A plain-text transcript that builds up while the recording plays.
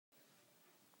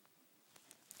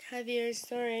Hi viewers,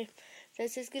 sorry.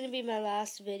 This is going to be my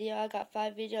last video. I got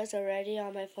 5 videos already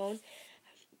on my phone.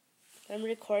 I'm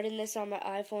recording this on my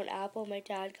iPhone Apple. My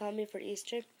dad got me for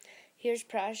Easter. Here's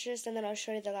Precious, and then I'll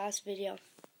show you the last video.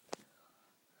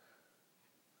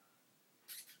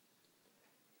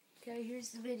 Okay, here's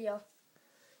the video.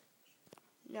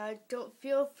 Now, don't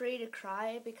feel free to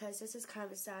cry because this is kind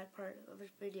of a sad part of the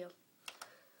video.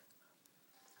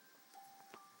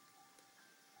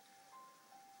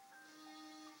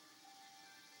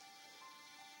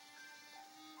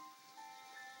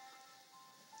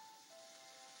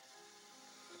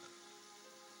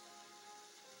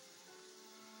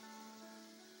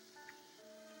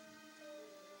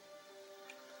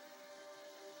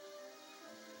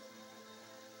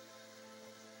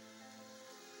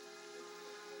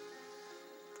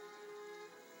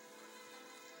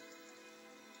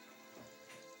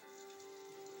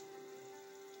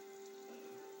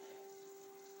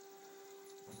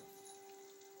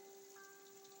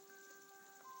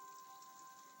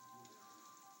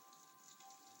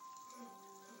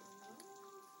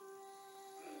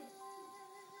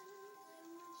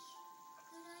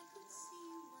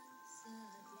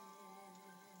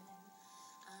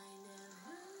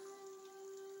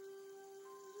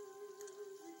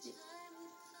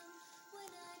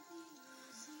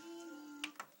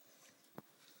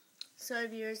 So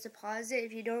viewers, to pause it,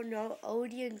 if you don't know,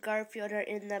 Odie and Garfield are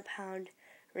in the pound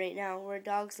right now, where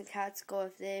dogs and cats go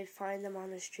if they find them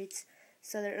on the streets.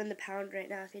 So they're in the pound right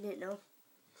now, if you didn't know.